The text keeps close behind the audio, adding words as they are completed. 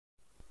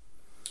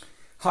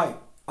Hi,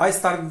 I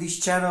started this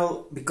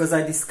channel because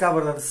I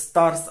discovered that the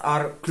stars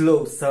are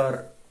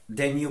closer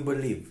than you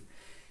believe.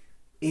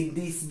 In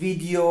this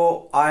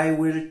video I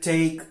will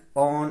take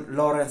on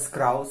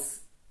Krauss,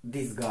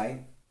 this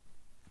guy.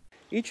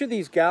 Each of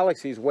these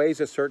galaxies weighs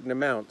a certain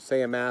amount,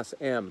 say a mass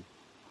m.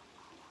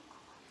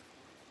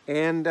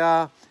 And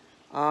the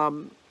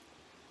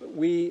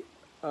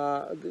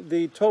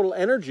total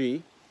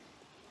energy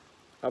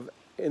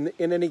in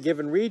any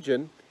given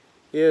region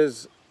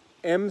is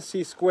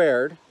mc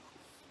squared,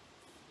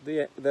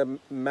 the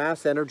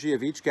mass energy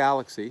of each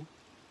galaxy,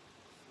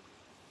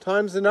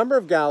 times the number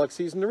of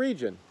galaxies in the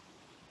region.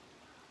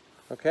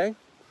 Okay?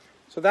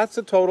 So that's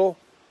the total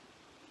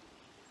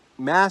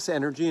mass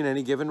energy in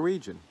any given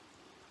region.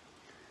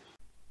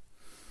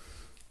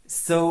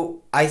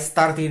 So I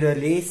started a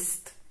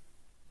list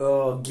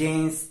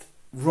against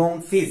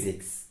wrong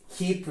physics.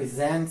 He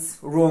presents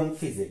wrong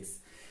physics.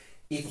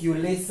 If you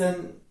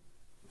listen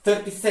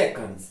 30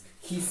 seconds,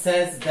 he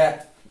says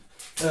that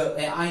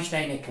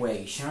Einstein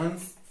equation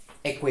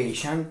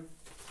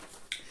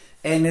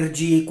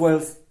energy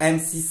equals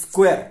mc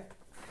squared.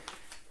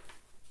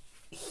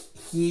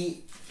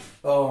 He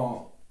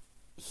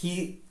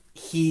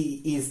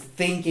is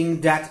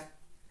thinking that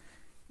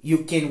you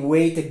can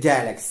weight a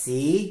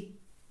galaxy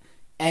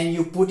and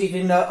you put it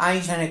in the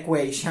Einstein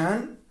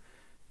equation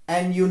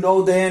and you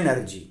know the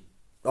energy.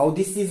 Oh,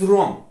 this is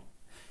wrong.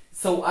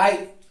 So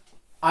I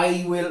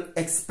will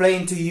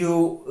explain to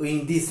you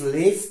in this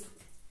list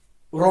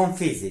wrong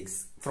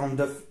physics from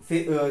the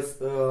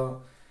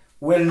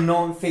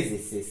well-known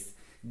physicists.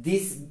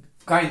 These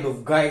kind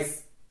of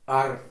guys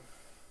are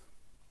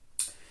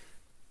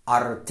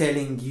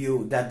telling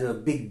you that the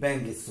Big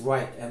Bang is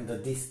right and the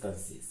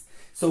distances.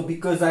 So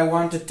because I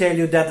want to tell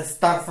you that the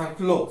stars are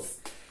close.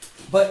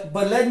 But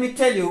let me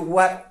tell you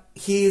what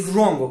he is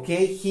wrong,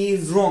 okay? He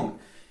is wrong.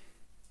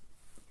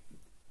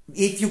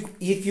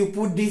 If you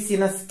put this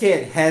in a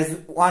scale, has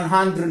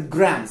 100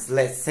 grams,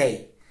 let's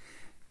say,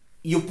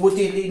 you put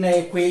it in an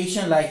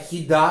equation like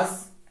he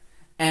does,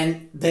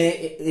 and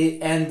the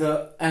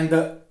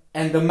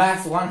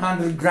mass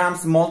 100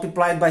 grams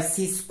multiplied by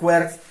c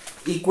squared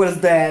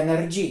equals the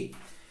energy.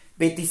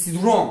 But this is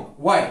wrong.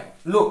 Why?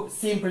 Look,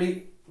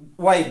 simply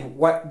why?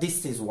 What?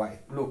 This is why.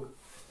 Look,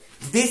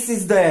 this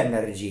is the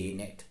energy in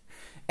it,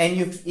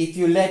 and if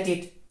you let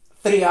it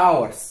 3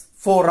 hours,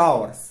 4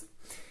 hours,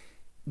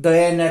 the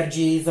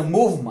energy is a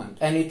movement,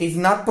 and it is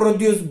not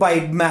produced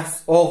by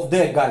mass of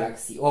the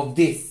galaxy of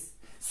this.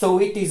 So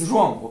it is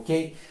wrong,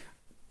 okay?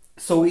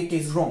 So it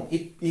is wrong.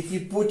 If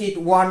you put it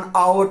 1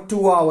 hour,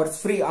 2 hours,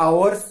 3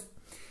 hours,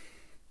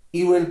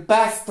 it will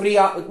pass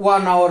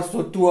 1 hour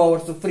or 2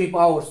 hours or 3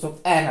 hours of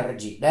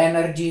energy. The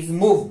energy is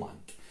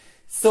movement.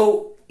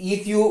 So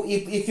if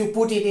you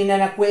put it in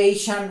an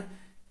equation,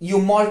 you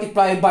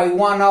multiply by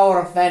 1 hour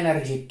of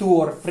energy, 2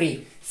 or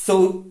 3.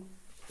 So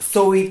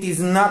it is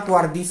not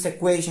what this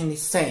equation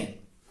is saying.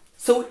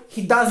 So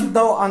he doesn't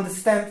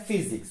understand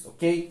physics,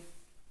 okay?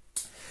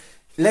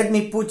 Let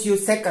me put you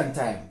second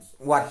time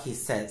what he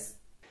says.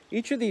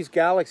 Each of these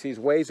galaxies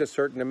weighs a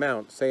certain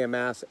amount, say a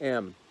mass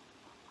m.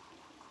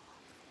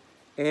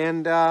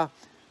 And the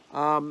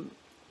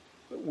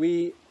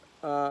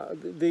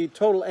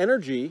total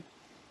energy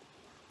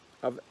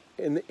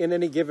in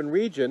any given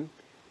region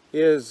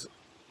is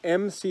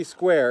mc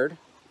squared,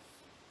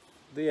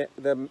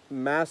 the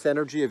mass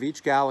energy of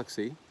each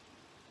galaxy,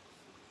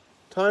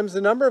 times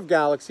the number of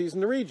galaxies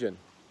in the region.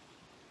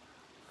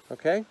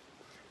 Okay?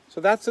 So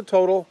that's the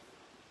total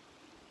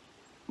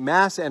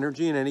mass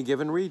energy in any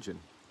given region.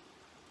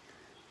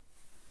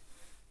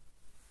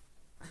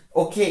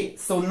 Okay,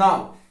 so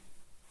now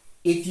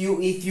if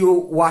you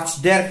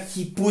watch there,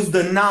 he puts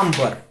the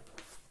number.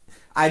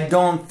 I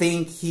don't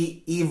think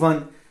he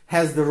even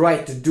has the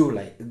right to do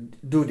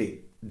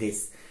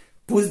this.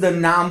 Puts the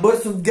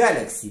numbers of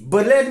galaxy.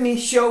 But let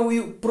me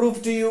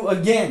prove to you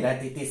again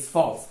that it is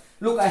false.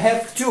 Look, I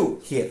have two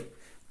here.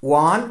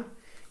 One,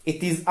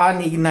 it is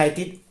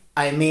unignited.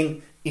 I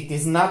mean, it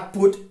is not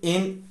put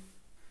in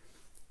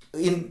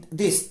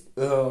this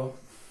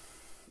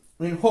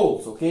in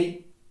holes,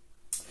 okay?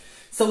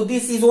 So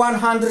this is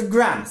 100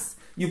 grams.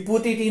 You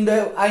put it in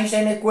the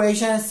Einstein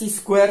equation, c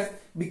squared,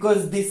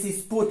 because this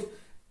is put,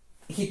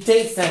 he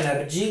takes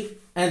energy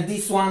and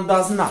this one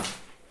does not.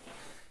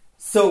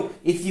 So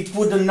if you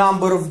put the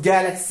number of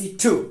galaxy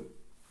 2,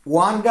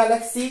 one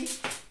galaxy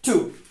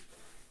 2,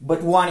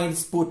 but one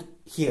is put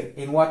here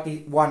and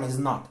one is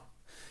not.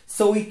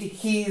 So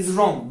he is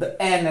wrong. The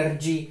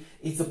energy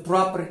is a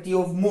property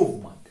of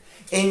movement.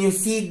 And you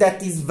see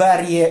that it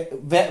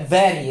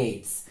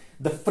varies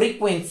the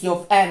frequency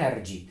of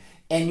energy,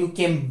 and you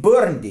can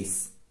burn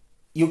this.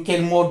 You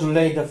can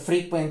modulate the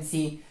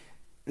frequency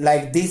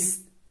like this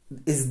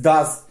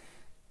does.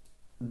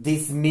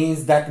 This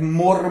means that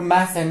more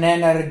mass and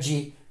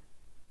energy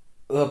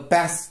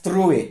pass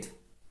through it,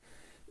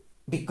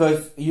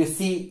 because you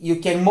see you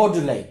can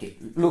modulate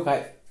it.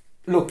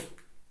 Look.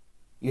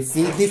 You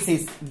see, this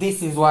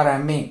is what I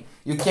mean.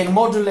 You can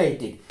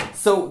modulate it.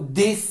 So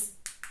this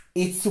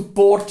is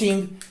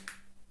supporting.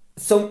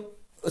 So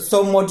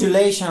some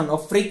modulation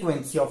of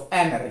frequency of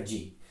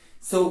energy.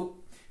 So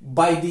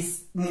by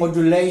this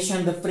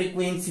modulation, the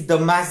frequency, the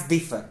mass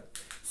differ.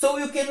 So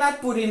you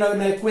cannot put in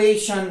an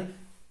equation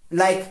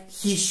like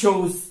he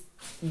shows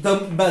the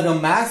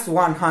mass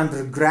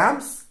 100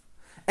 grams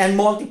and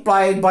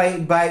multiply it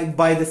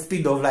by the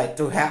speed of light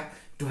to have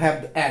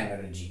the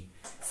energy.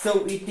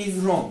 So it is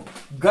wrong.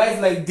 Guys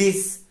like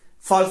this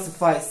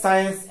falsify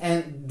science,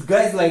 and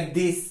guys like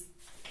this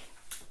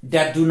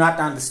that do not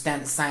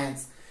understand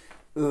science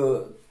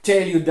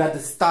tell you that the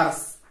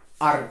stars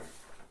are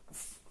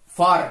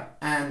far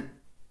and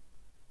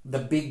the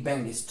Big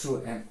Bang is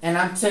true, and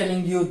I'm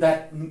telling you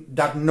that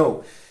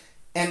no.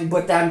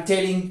 But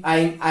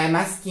I'm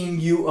asking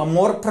you a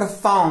more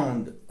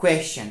profound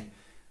question.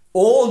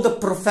 All the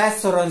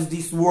professors in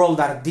this world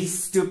are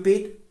this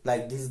stupid,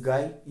 like this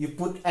guy. You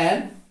put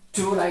n,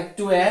 2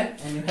 n,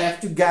 and you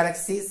have 2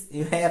 galaxies,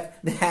 you have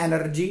the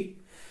energy.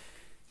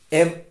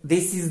 If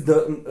this is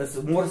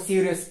the more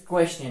serious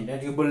question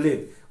that you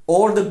believe.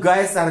 All the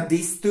guys are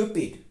this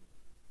stupid.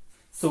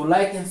 So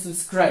like and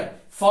subscribe.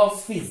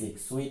 False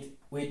physics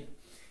with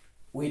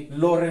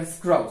Lawrence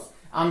Krauss.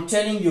 I'm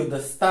telling you,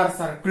 the stars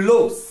are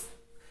close,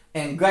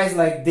 and guys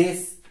like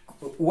this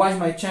watch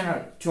my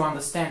channel to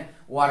understand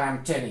what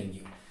I'm telling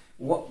you.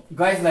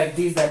 Guys like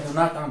this that do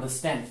not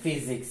understand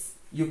physics,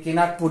 you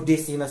cannot put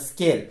this in a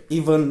scale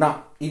even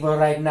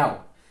right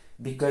now,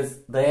 because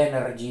the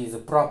energy is a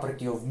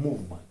property of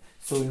movement.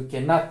 So you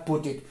cannot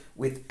put it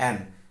with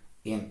n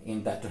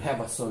in that to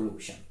have a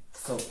solution.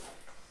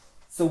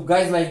 So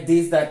guys like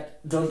this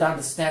that don't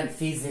understand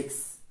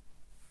physics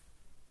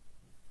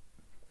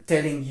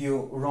telling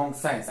you wrong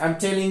science. I'm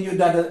telling you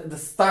that the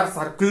stars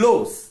are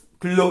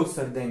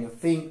closer than you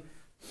think.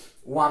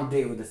 One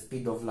day with the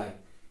speed of light,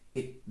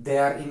 they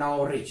are in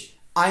our reach.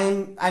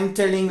 I'm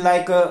telling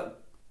like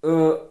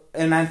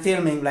and I'm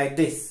filming like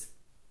this.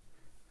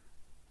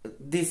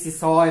 This is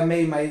how I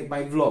made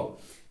my vlog.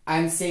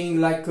 I'm saying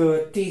like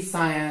tea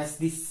science.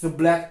 This is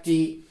black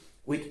tea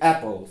with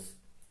apples,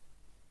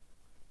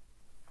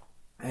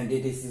 and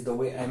this is the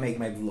way I make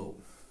my vlog.